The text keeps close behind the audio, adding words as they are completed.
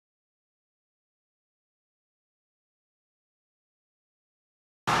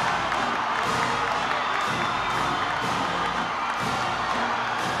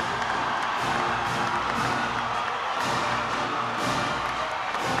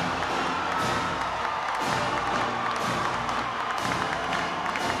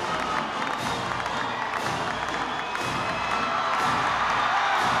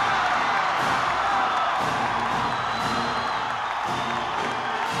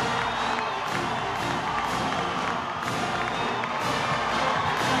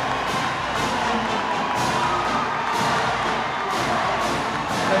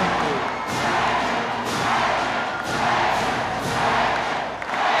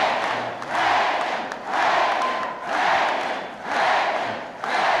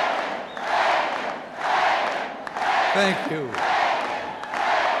Thank you.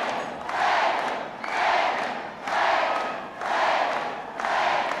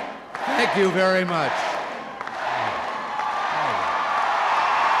 Thank you very much.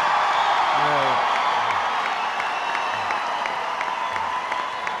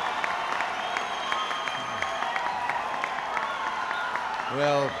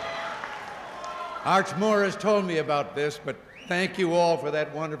 Well, Arch Moore has told me about this, but thank you all for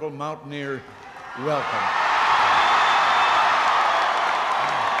that wonderful mountaineer welcome.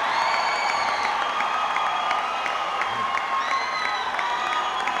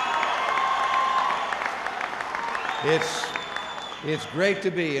 It's great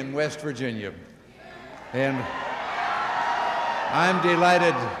to be in West Virginia, and I'm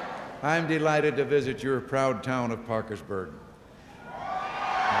delighted to visit your proud town of Parkersburg.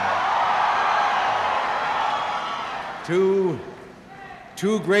 Two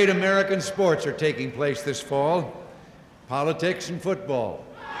great American sports are taking place this fall, politics and football.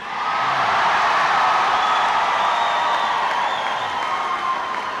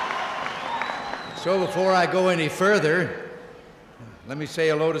 So before I go any further, let me say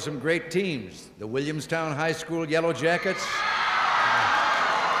hello to some great teams. The Williamstown High School Yellow Jackets,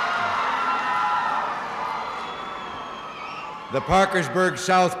 the Parkersburg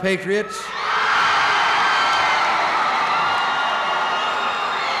South Patriots,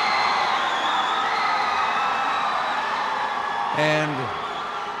 and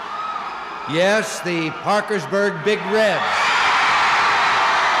yes, the Parkersburg Big Reds.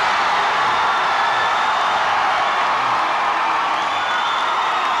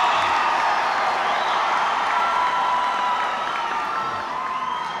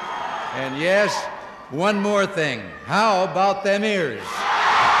 And yes, one more thing. How about them ears?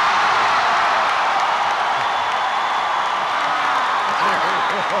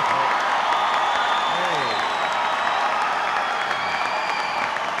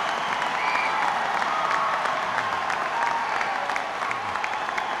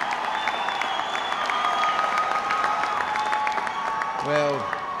 Well,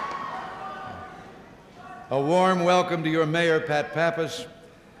 a warm welcome to your mayor, Pat Pappas.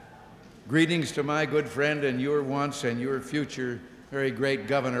 Greetings to my good friend and your once and your future very great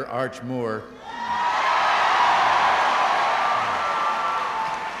Governor, Arch Moore.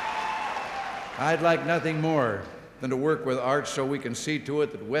 I'd like nothing more than to work with Arch so we can see to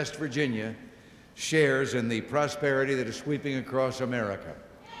it that West Virginia shares in the prosperity that is sweeping across America.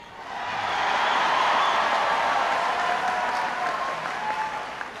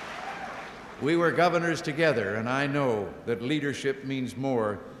 We were governors together, and I know that leadership means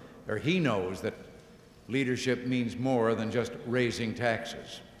more, or he knows that leadership means more than just raising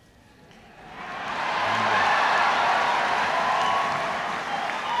taxes.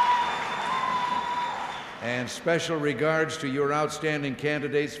 And special regards to your outstanding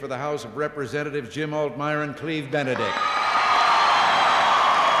candidates for the House of Representatives, Jim Altmaier and Cleve Benedict.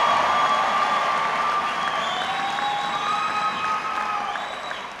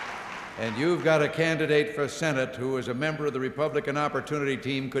 And you've got a candidate for Senate who, as a member of the Republican Opportunity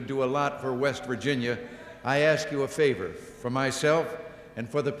Team, could do a lot for West Virginia. I ask you a favor for myself and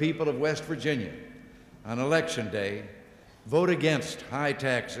for the people of West Virginia. On Election Day, vote against high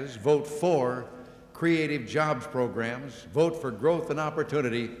taxes, vote for creative jobs programs, vote for growth and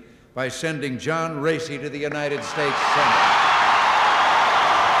opportunity by sending John Racy to the United States Senate.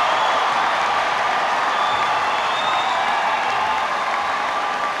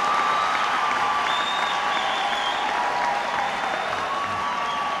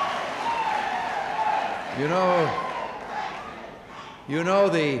 You know,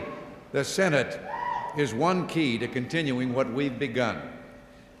 the Senate is one key to continuing what we've begun.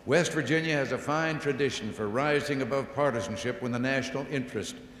 West Virginia has a fine tradition for rising above partisanship when the national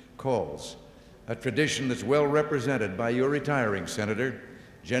interest calls, a tradition that's well represented by your retiring Senator,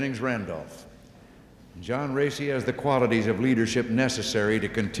 Jennings Randolph. John Racy has the qualities of leadership necessary to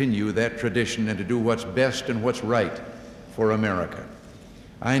continue that tradition and to do what's best and what's right for America.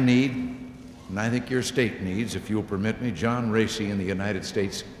 I need, and I think your state needs, if you'll permit me, John Racy in the United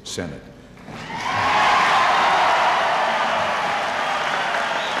States Senate.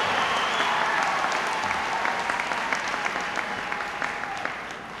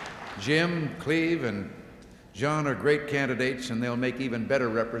 Jim, Cleve, and John are great candidates, and they'll make even better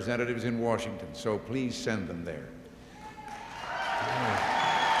representatives in Washington, so please send them there.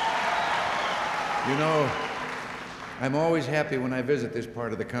 You know, I'm always happy when I visit this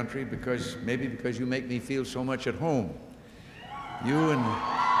part of the country because you make me feel so much at home.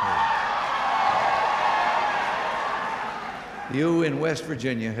 You in West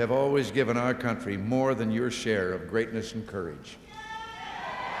Virginia have always given our country more than your share of greatness and courage.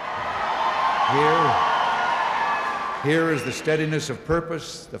 Here is the steadiness of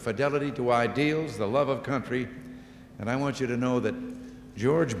purpose, the fidelity to ideals, the love of country, and I want you to know that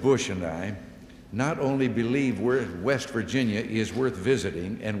George Bush and I not only believe West Virginia is worth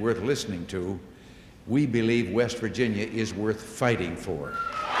visiting and worth listening to, we believe West Virginia is worth fighting for.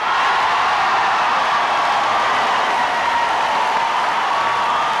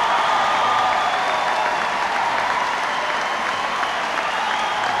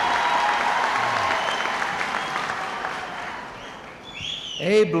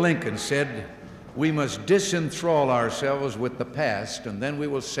 Abe Lincoln said, "We must disenthrall ourselves with the past, and then we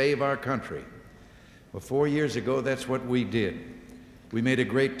will save our country." Well, 4 years ago, that's what we did. We made a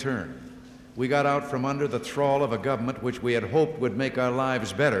great turn. We got out from under the thrall of a government which we had hoped would make our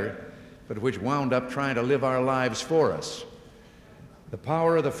lives better, but which wound up trying to live our lives for us. The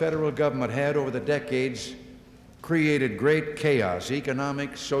power of the federal government had, over the decades, created great chaos,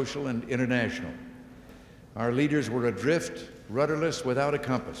 economic, social, and international. Our leaders were adrift, rudderless, without a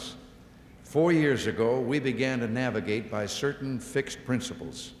compass. 4 years ago, we began to navigate by certain fixed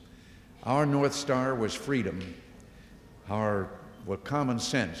principles. Our North Star was freedom. Our common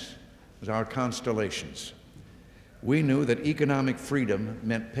sense was our constellations. We knew that economic freedom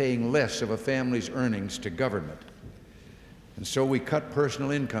meant paying less of a family's earnings to government. And so we cut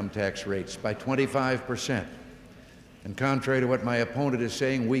personal income tax rates by 25%. And contrary to what my opponent is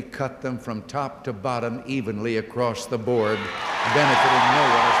saying, we cut them from top to bottom evenly across the board, benefiting no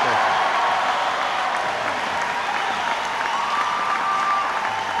one especially.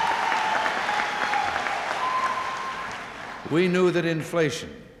 We knew that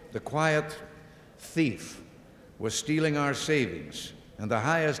inflation, the quiet thief, was stealing our savings, and the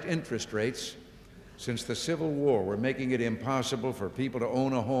highest interest rates since the Civil War were making it impossible for people to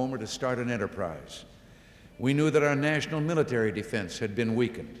own a home or to start an enterprise. We knew that our national military defense had been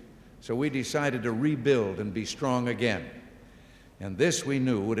weakened, so we decided to rebuild and be strong again. And this, we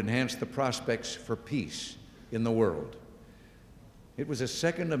knew, would enhance the prospects for peace in the world. It was a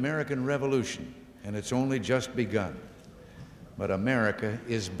second American Revolution, and it's only just begun. But America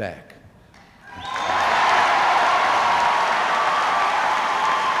is back.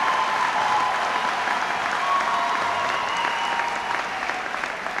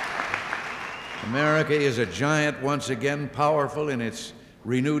 America is a giant once again, powerful in its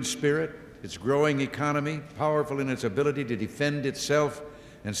renewed spirit, its growing economy, powerful in its ability to defend itself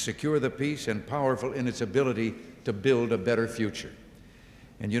and secure the peace, and powerful in its ability to build a better future.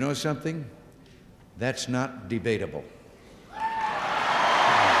 And you know something? That's not debatable.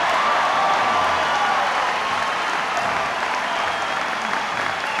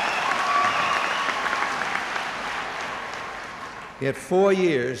 Yet 4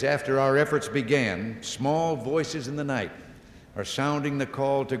 years after our efforts began, small voices in the night are sounding the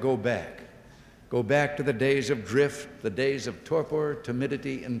call to go back. Go back to the days of drift, the days of torpor,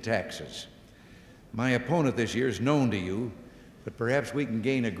 timidity, and taxes. My opponent this year is known to you, but perhaps we can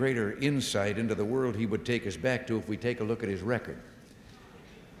gain a greater insight into the world he would take us back to if we take a look at his record.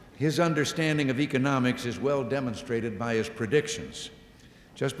 His understanding of economics is well demonstrated by his predictions.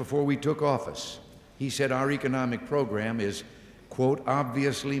 Just before we took office, he said our economic program is, quote,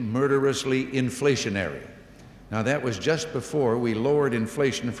 obviously murderously inflationary. Now that was just before we lowered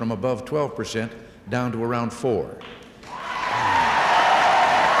inflation from above 12% down to around 4%.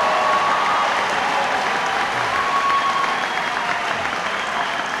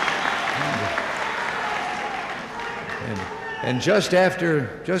 And just after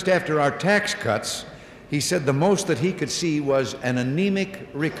our tax cuts, he said the most that he could see was an anemic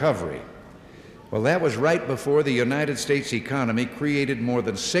recovery. Well, that was right before the United States economy created more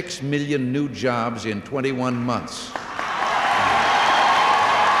than 6 million new jobs in 21 months.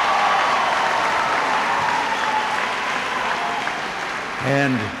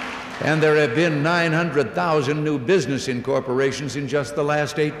 And there have been 900,000 new business incorporations in just the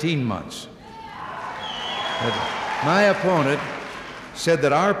last 18 months. But my opponent said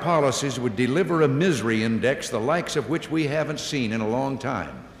that our policies would deliver a misery index the likes of which we haven't seen in a long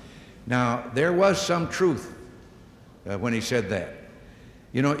time. Now, there was some truth when he said that.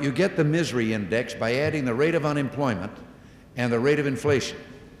 You know, you get the misery index by adding the rate of unemployment and the rate of inflation.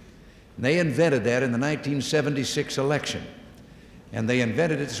 And they invented that in the 1976 election. And they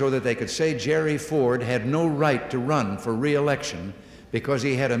invented it so that they could say Jerry Ford had no right to run for re-election because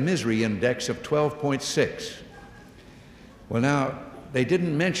he had a misery index of 12.6. Well, now, they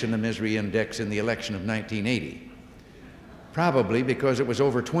didn't mention the misery index in the election of 1980. Probably because it was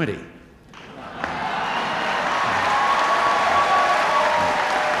over 20.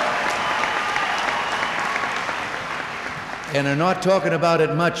 And they're not talking about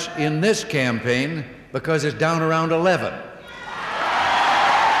it much in this campaign because it's down around 11.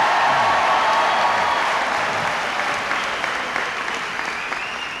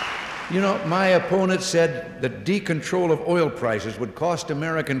 You know, my opponent said that decontrol of oil prices would cost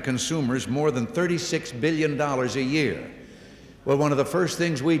American consumers more than $36 billion a year. Well, one of the first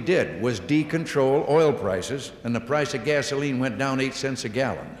things we did was decontrol oil prices, and the price of gasoline went down 8 cents a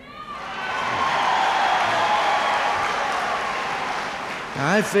gallon.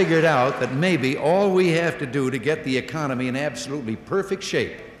 I figured out that maybe all we have to do to get the economy in absolutely perfect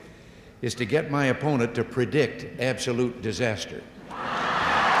shape is to get my opponent to predict absolute disaster.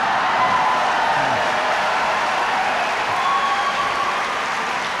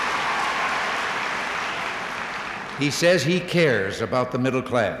 He says he cares about the middle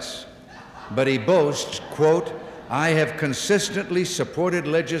class, but he boasts, quote, "I have consistently supported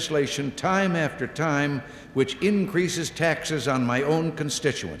legislation time after time which increases taxes on my own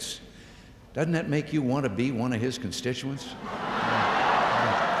constituents." Doesn't that make you want to be one of his constituents?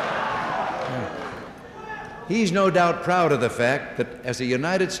 He's no doubt proud of the fact that as a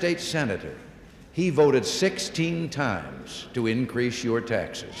United States Senator, he voted 16 times to increase your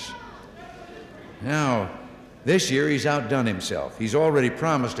taxes. Now, this year he's outdone himself. He's already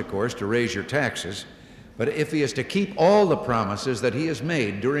promised, of course, to raise your taxes, but if he is to keep all the promises that he has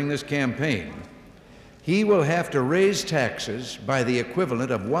made during this campaign, he will have to raise taxes by the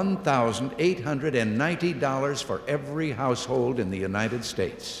equivalent of $1,890 for every household in the United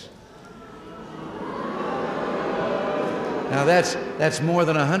States. Now that's more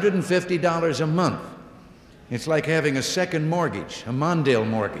than $150 a month. It's like having a second mortgage, a Mondale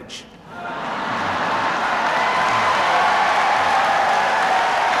mortgage.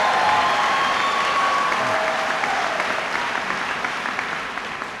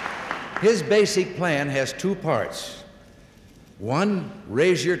 His basic plan has two parts. One,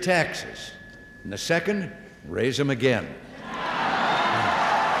 raise your taxes. And the second, raise them again.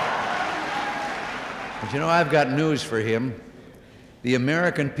 But you know, I've got news for him. The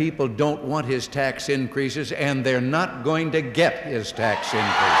American people don't want his tax increases, and they're not going to get his tax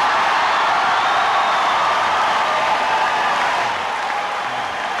increase.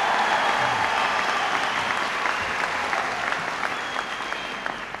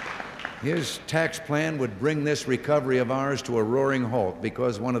 His tax plan would bring this recovery of ours to a roaring halt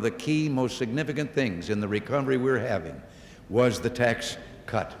because one of the key, most significant things in the recovery we're having was the tax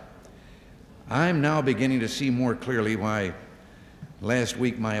cut. I'm now beginning to see more clearly why last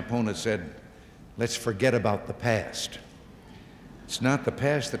week my opponent said, let's forget about the past. It's not the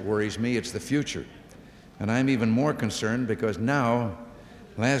past that worries me, it's the future. And I'm even more concerned because now,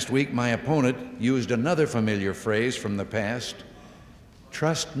 last week my opponent used another familiar phrase from the past.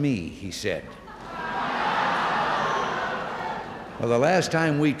 Trust me, he said. Well, the last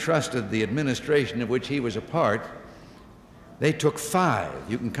time we trusted the administration of which he was a part, they took 5,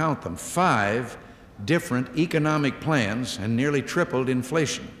 you can count them, 5 different economic plans and nearly tripled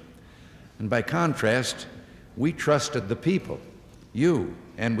inflation. And by contrast, we trusted the people, you,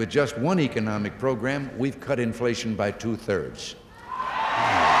 and with just one economic program, we've cut inflation by 2/3.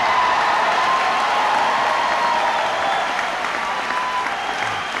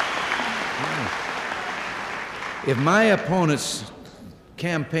 If my opponent's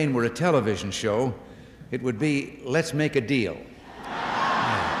campaign were a television show, it would be, let's make a deal.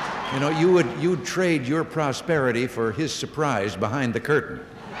 You know, you'd trade your prosperity for his surprise behind the curtain.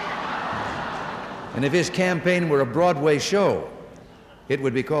 And if his campaign were a Broadway show, it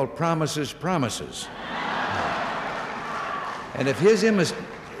would be called Promises, Promises. And if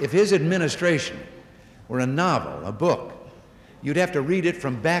his administration were a novel, a book, you'd have to read it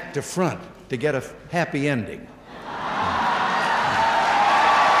from back to front to get a happy ending.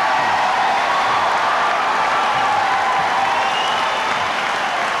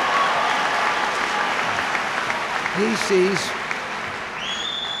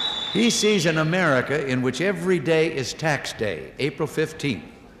 He sees an America in which every day is tax day, April 15th.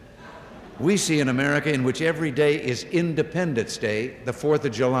 We see an America in which every day is Independence Day, the 4th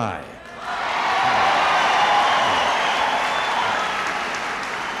of July.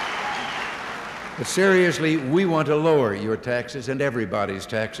 But seriously, we want to lower your taxes and everybody's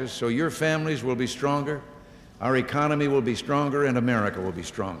taxes so your families will be stronger, our economy will be stronger, and America will be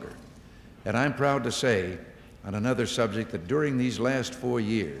stronger. And I'm proud to say, on another subject, that during these last 4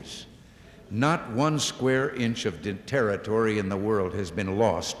 years, not 1 square inch of territory in the world has been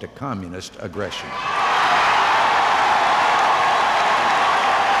lost to communist aggression.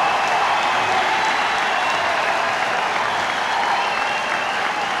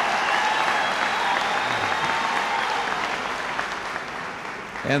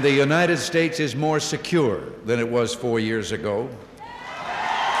 And the United States is more secure than it was 4 years ago.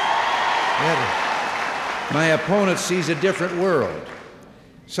 Yet, my opponent sees a different world.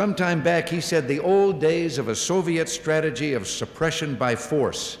 Sometime back, he said the old days of a Soviet strategy of suppression by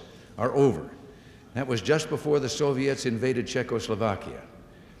force are over. That was just before the Soviets invaded Czechoslovakia.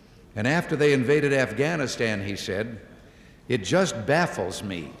 And after they invaded Afghanistan, he said, it just baffles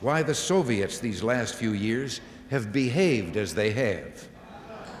me why the Soviets these last few years have behaved as they have.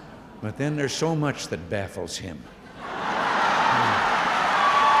 But then there's so much that baffles him.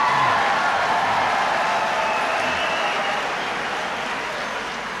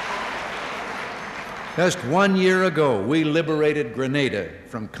 Just 1 year ago, we liberated Grenada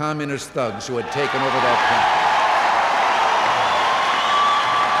from communist thugs who had taken over that country.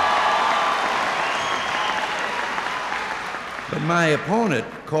 But my opponent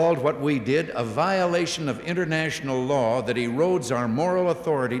called what we did a violation of international law that erodes our moral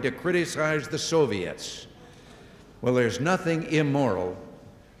authority to criticize the Soviets. Well, there's nothing immoral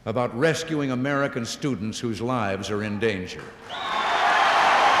about rescuing American students whose lives are in danger.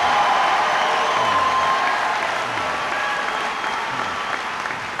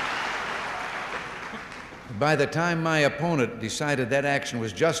 By the time my opponent decided that action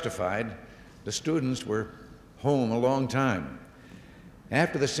was justified, the students were home a long time.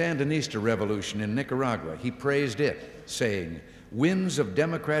 After the Sandinista revolution in Nicaragua, he praised it, saying, winds of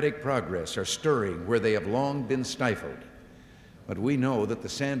democratic progress are stirring where they have long been stifled. But we know that the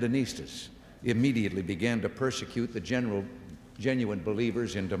Sandinistas immediately began to persecute the genuine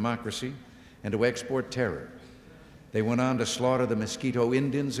believers in democracy and to export terror. They went on to slaughter the Mosquito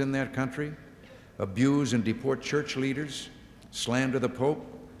Indians in that country, abuse and deport church leaders, slander the Pope,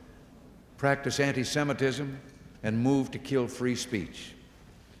 practice anti-Semitism, and move to kill free speech.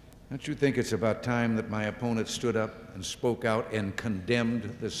 Don't you think it's about time that my opponent stood up and spoke out and condemned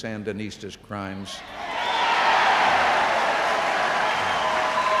the Sandinistas' crimes?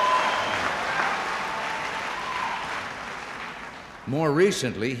 More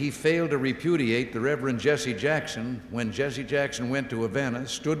recently, he failed to repudiate the Reverend Jesse Jackson when Jesse Jackson went to Havana,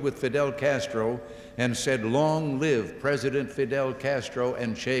 stood with Fidel Castro, and said, "Long live President Fidel Castro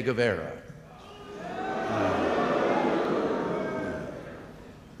and Che Guevara."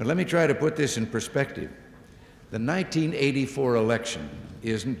 But let me try to put this in perspective. The 1984 election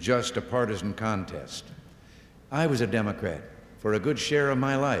isn't just a partisan contest. I was a Democrat for a good share of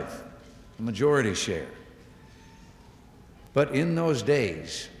my life, a majority share. But in those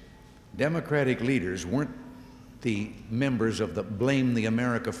days, Democratic leaders weren't the members of the Blame the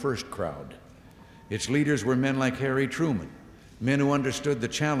America First crowd. Its leaders were men like Harry Truman, men who understood the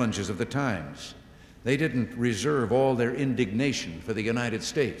challenges of the times. They didn't reserve all their indignation for the United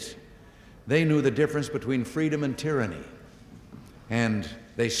States. They knew the difference between freedom and tyranny, and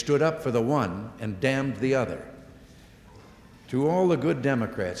they stood up for the one and damned the other. To all the good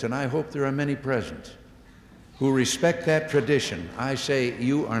Democrats, and I hope there are many present, who respect that tradition, I say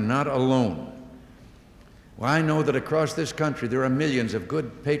you are not alone. Well, I know that across this country there are millions of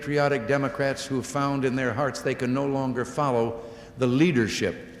good patriotic Democrats who have found in their hearts they can no longer follow the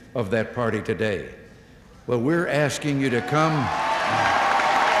leadership of that party today. Well, we're asking you to come.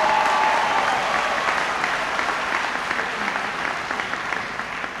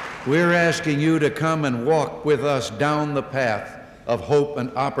 We're asking you to come and walk with us down the path of hope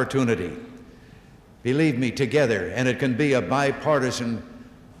and opportunity. Believe me, together, and it can be a bipartisan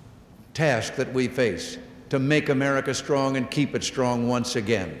task that we face to make America strong and keep it strong once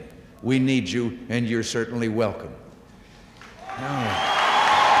again. We need you, and you're certainly welcome. Now,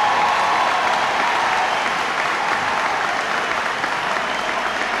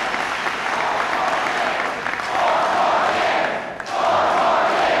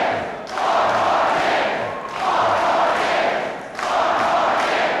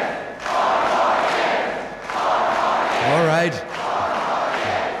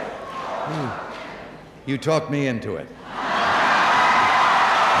 you talked me into it.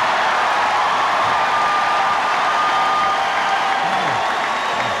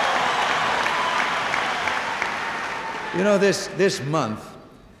 You know, this month,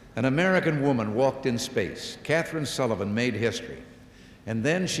 an American woman walked in space. Catherine Sullivan made history. And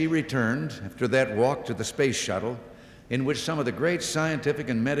then she returned after that walk to the space shuttle, in which some of the great scientific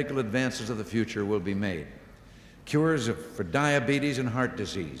and medical advances of the future will be made. Cures for diabetes and heart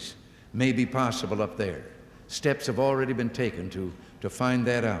disease may be possible up there. Steps have already been taken to find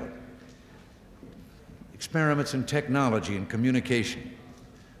that out. Experiments in technology and communication.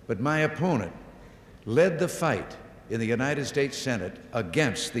 But my opponent led the fight in the United States Senate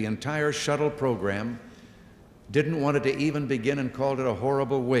against the entire shuttle program, didn't want it to even begin and called it a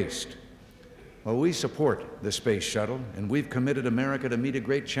horrible waste. Well, we support the space shuttle, and we've committed America to meet a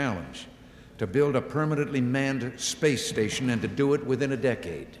great challenge, to build a permanently manned space station and to do it within a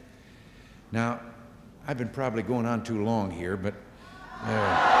decade. Now, I've been probably going on too long here, but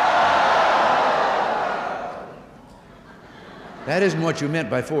that isn't what you meant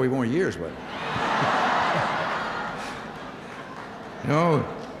by 40 more years, was it? No,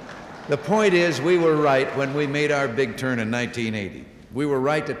 the point is we were right when we made our big turn in 1980. We were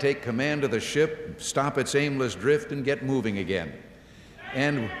right to take command of the ship, stop its aimless drift, and get moving again.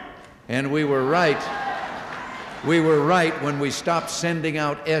 And we were right. We were right when we stopped sending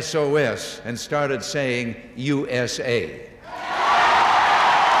out SOS and started saying USA.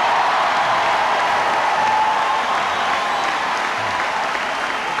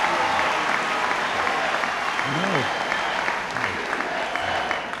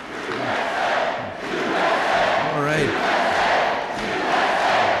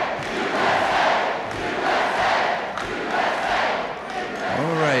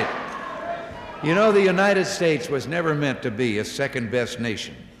 You know, the United States was never meant to be a second-best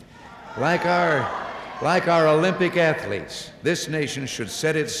nation. Like our Olympic athletes, this nation should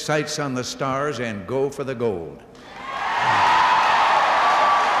set its sights on the stars and go for the gold.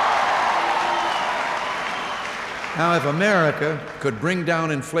 Now, if America could bring down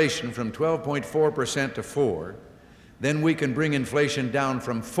inflation from 12.4% to 4%, then we can bring inflation down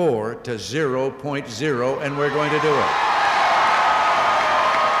from 4 to 0.0, and we're going to do it.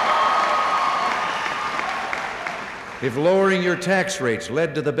 If lowering your tax rates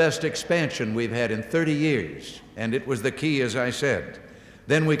led to the best expansion we've had in 30 years, and it was the key, as I said,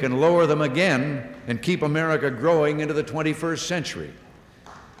 then we can lower them again and keep America growing into the 21st century.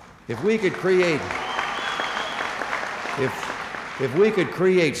 If we could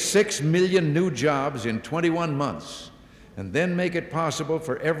create 6 million new jobs in 21 months, and then make it possible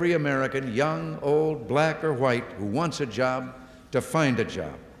for every American, young, old, black, or white, who wants a job, to find a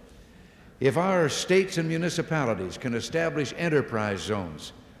job. If our states and municipalities can establish enterprise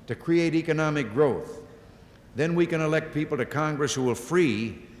zones to create economic growth, then we can elect people to Congress who will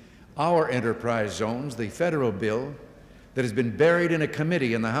free our enterprise zones, the federal bill that has been buried in a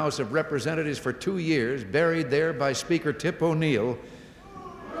committee in the House of Representatives for 2 years, buried there by Speaker Tip O'Neill,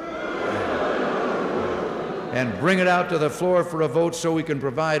 and bring it out to the floor for a vote so we can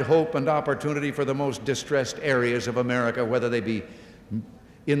provide hope and opportunity for the most distressed areas of America, whether they be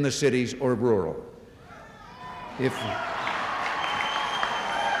in the cities or rural. If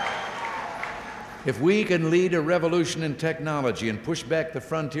we can lead a revolution in technology and push back the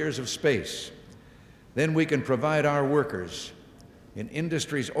frontiers of space, then we can provide our workers in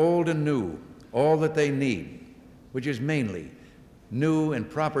industries old and new all that they need, which is mainly new and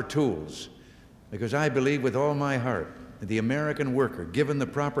proper tools, because I believe with all my heart that the American worker, given the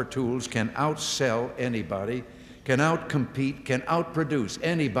proper tools, can outsell anybody, can outcompete, can outproduce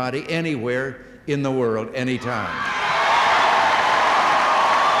anybody, anywhere in the world, anytime.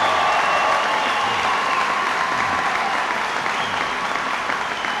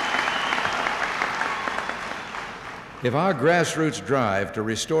 If our grassroots drive to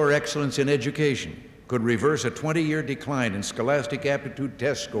restore excellence in education could reverse a 20-year decline in scholastic aptitude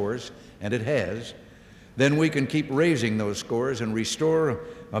test scores, and it has, then we can keep raising those scores and restore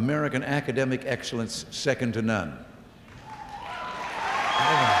American academic excellence second to none.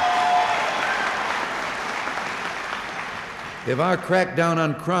 If our crackdown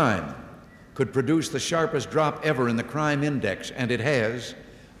on crime could produce the sharpest drop ever in the crime index, and it has,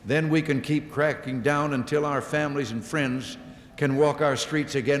 then we can keep cracking down until our families and friends can walk our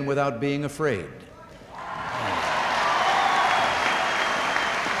streets again without being afraid.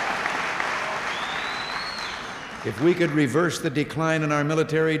 If we could reverse the decline in our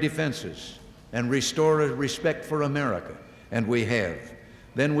military defenses and restore a respect for America, and we have,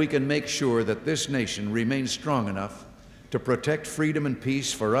 then we can make sure that this nation remains strong enough to protect freedom and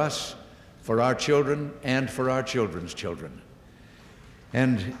peace for us, for our children, and for our children's children.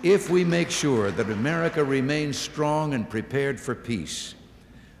 And if we make sure that America remains strong and prepared for peace,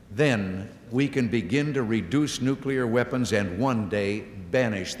 then we can begin to reduce nuclear weapons and one day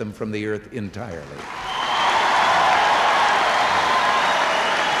banish them from the earth entirely.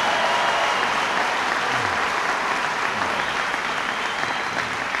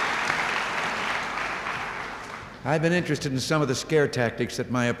 I've been interested in some of the scare tactics that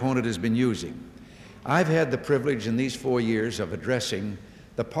my opponent has been using. I've had the privilege in these 4 years of addressing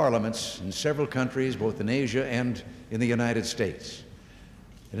the parliaments in several countries, both in Asia and in the United States.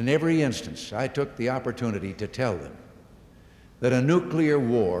 And in every instance, I took the opportunity to tell them that a nuclear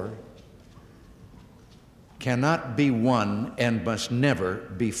war cannot be won and must never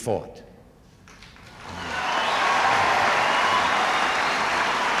be fought.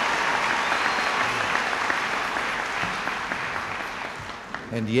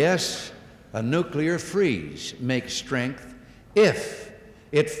 And yes, a nuclear freeze makes strength if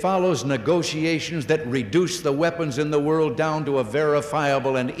it follows negotiations that reduce the weapons in the world down to a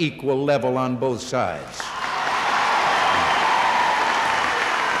verifiable and equal level on both sides.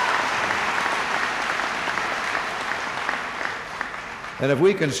 And if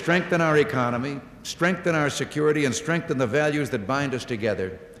we can strengthen our economy, strengthen our security, and strengthen the values that bind us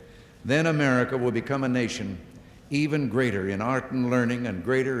together, then America will become a nation even greater in art and learning and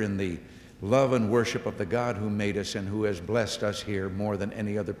greater in the love and worship of the God who made us and who has blessed us here more than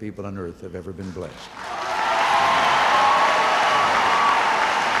any other people on earth have ever been blessed.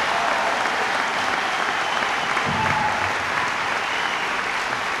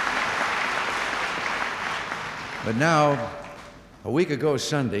 But now, a week ago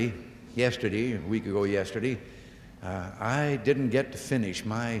yesterday, I didn't get to finish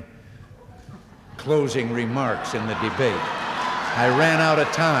my closing remarks in the debate. I ran out of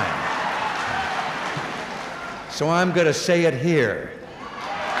time. So I'm going to say it here.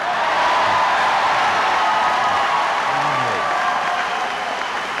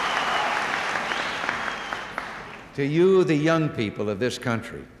 To you, the young people of this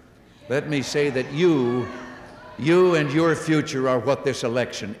country, let me say that you and your future are what this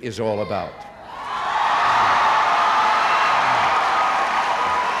election is all about.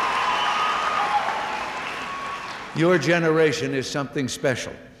 Your generation is something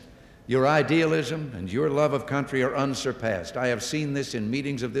special. Your idealism and your love of country are unsurpassed. I have seen this in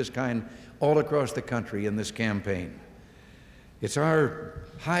meetings of this kind all across the country in this campaign. It's our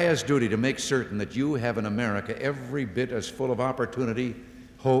highest duty to make certain that you have an America every bit as full of opportunity,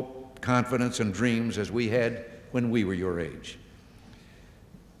 hope, confidence, and dreams as we had when we were your age.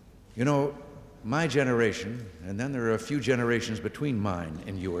 You know, my generation, and then there are a few generations between mine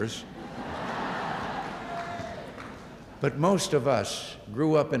and yours, but most of us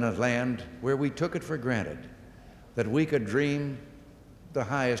grew up in a land where we took it for granted that we could dream the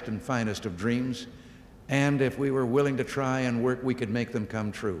highest and finest of dreams, and if we were willing to try and work, we could make them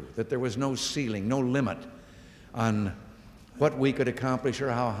come true, that there was no ceiling, no limit on what we could accomplish or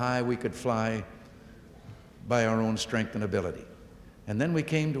how high we could fly by our own strength and ability. And then we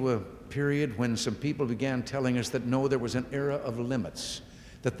came to a period when some people began telling us that no, there was an era of limits,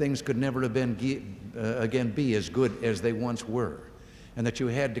 that things could never have been again be as good as they once were, and that you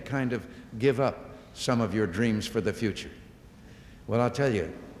had to kind of give up some of your dreams for the future. Well, I'll tell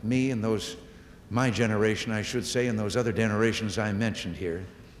you, me and my generation, I should say, and those other generations I mentioned here,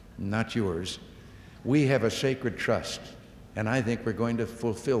 not yours, we have a sacred trust, and I think we're going to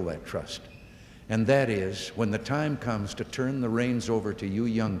fulfill that trust. And that is, when the time comes to turn the reins over to you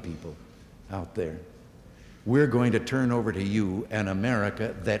young people out there, we're going to turn over to you an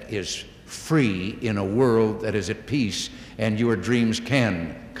America that is free in a world that is at peace, and your dreams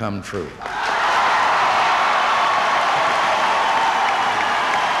can come true.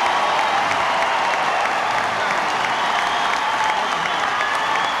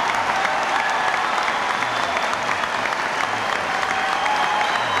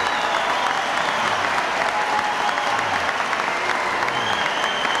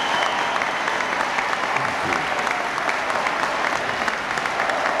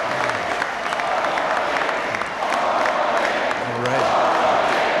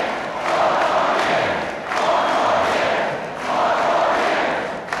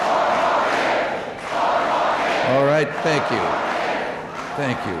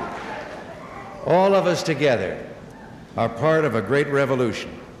 Thank you. All of us together are part of a great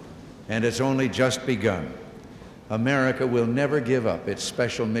revolution, and it's only just begun. America will never give up its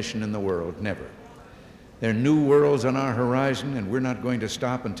special mission in the world, never. There are new worlds on our horizon, and we're not going to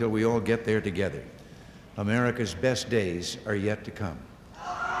stop until we all get there together. America's best days are yet to come.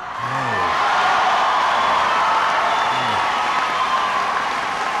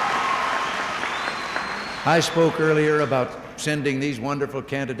 I spoke earlier about sending these wonderful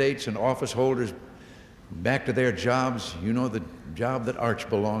candidates and office holders back to their jobs. You know the job that Arch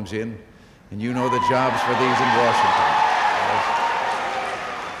belongs in, and you know the jobs for these in Washington.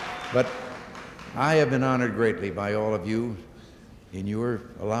 But I have been honored greatly by all of you in your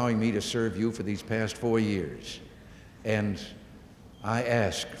allowing me to serve you for these past 4 years. And I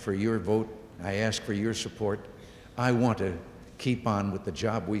ask for your vote. I ask for your support. I want to keep on with the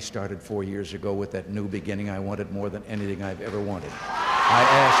job we started 4 years ago with that new beginning. I want it more than anything I've ever wanted. I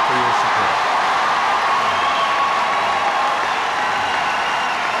ask for your support.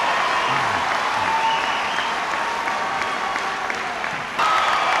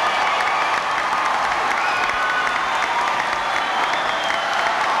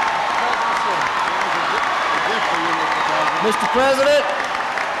 Mr. President,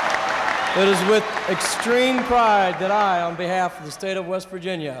 it is with extreme pride that I, on behalf of the state of West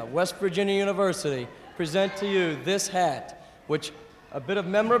Virginia University, present to you this hat, which a bit of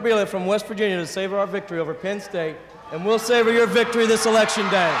memorabilia from West Virginia to savor our victory over Penn State, and we'll savor your victory this election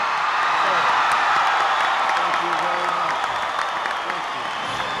day.